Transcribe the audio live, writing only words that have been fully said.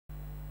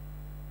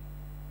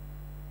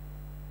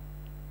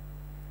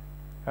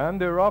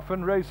And they're off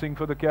and racing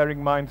for the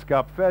Caring Minds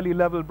Cup. Fairly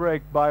level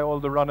break by all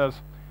the runners.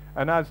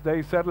 And as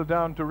they settle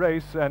down to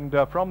race, and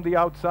from the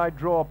outside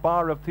draw,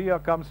 Power of Thea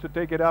comes to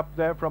take it up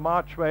there from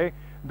Archway.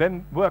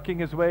 Then working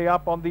his way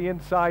up on the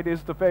inside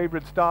is the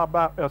favourite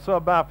Sir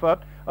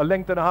Baffert. A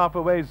length and a half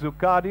away,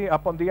 Zuccardi.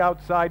 Up on the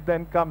outside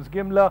then comes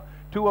Gimler.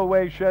 2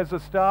 away, Shares a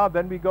Star.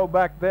 Then we go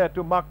back there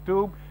to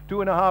Maktoub.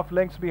 2.5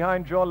 lengths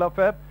behind Jean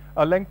Lafette.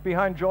 A length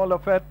behind Jean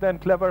Lafette, then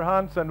Clever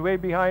Hans, and way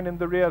behind in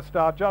the rear,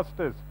 Star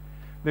Justice.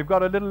 They've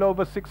got a little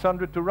over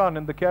 600 to run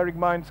in the Caring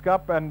Minds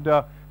Cup, and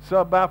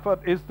Sir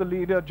Baffert is the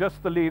leader,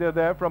 just the leader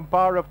there, from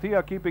Power of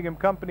Thea keeping him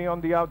company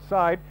on the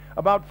outside.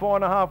 About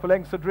 4.5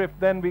 lengths adrift.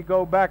 Then we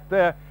go back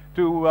there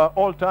to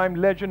All-Time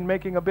Legend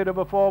making a bit of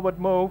a forward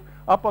move.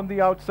 Up on the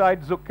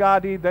outside,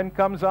 Zuccardi, then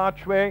comes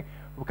Archway.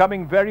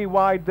 Coming very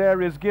wide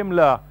there is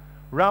Gimler.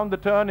 Round the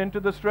turn into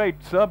the straight,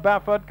 Sir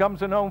Baffert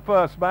comes in home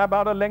first by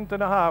about 1.5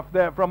 lengths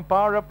there from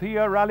Power of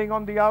Thea, rallying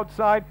on the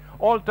outside.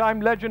 All-Time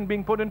Legend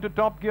being put into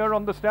top gear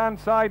on the stand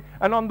side,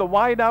 and on the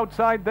wide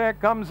outside there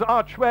comes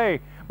Archway.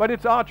 But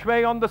it's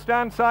Archway on the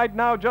stand side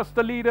now, just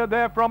the leader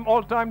there from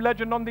All-Time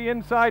Legend on the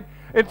inside.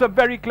 It's a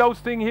very close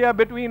thing here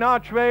between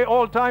Archway,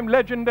 All-Time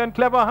Legend and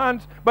Clever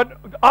Hans, but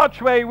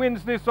Archway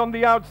wins this on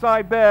the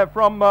outside there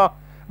from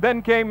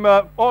then came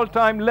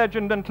All-Time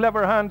Legend and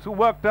Clever Hans, who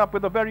worked up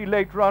with a very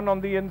late run on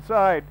the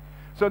inside.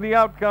 So the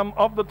outcome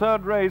of the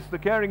third race, the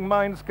Caring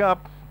Minds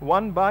Cup,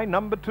 won by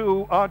number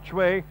 2,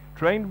 Archway,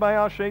 trained by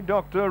ARCHWAY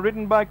Doctor,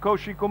 ridden by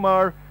Koshi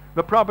Kumar,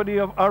 the property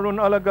of Arun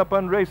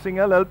Alagappan Racing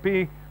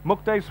LLP,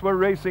 Mukteswar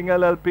Racing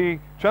LLP,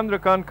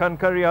 Chandrakant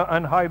Kankaria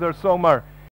and Haider Somar.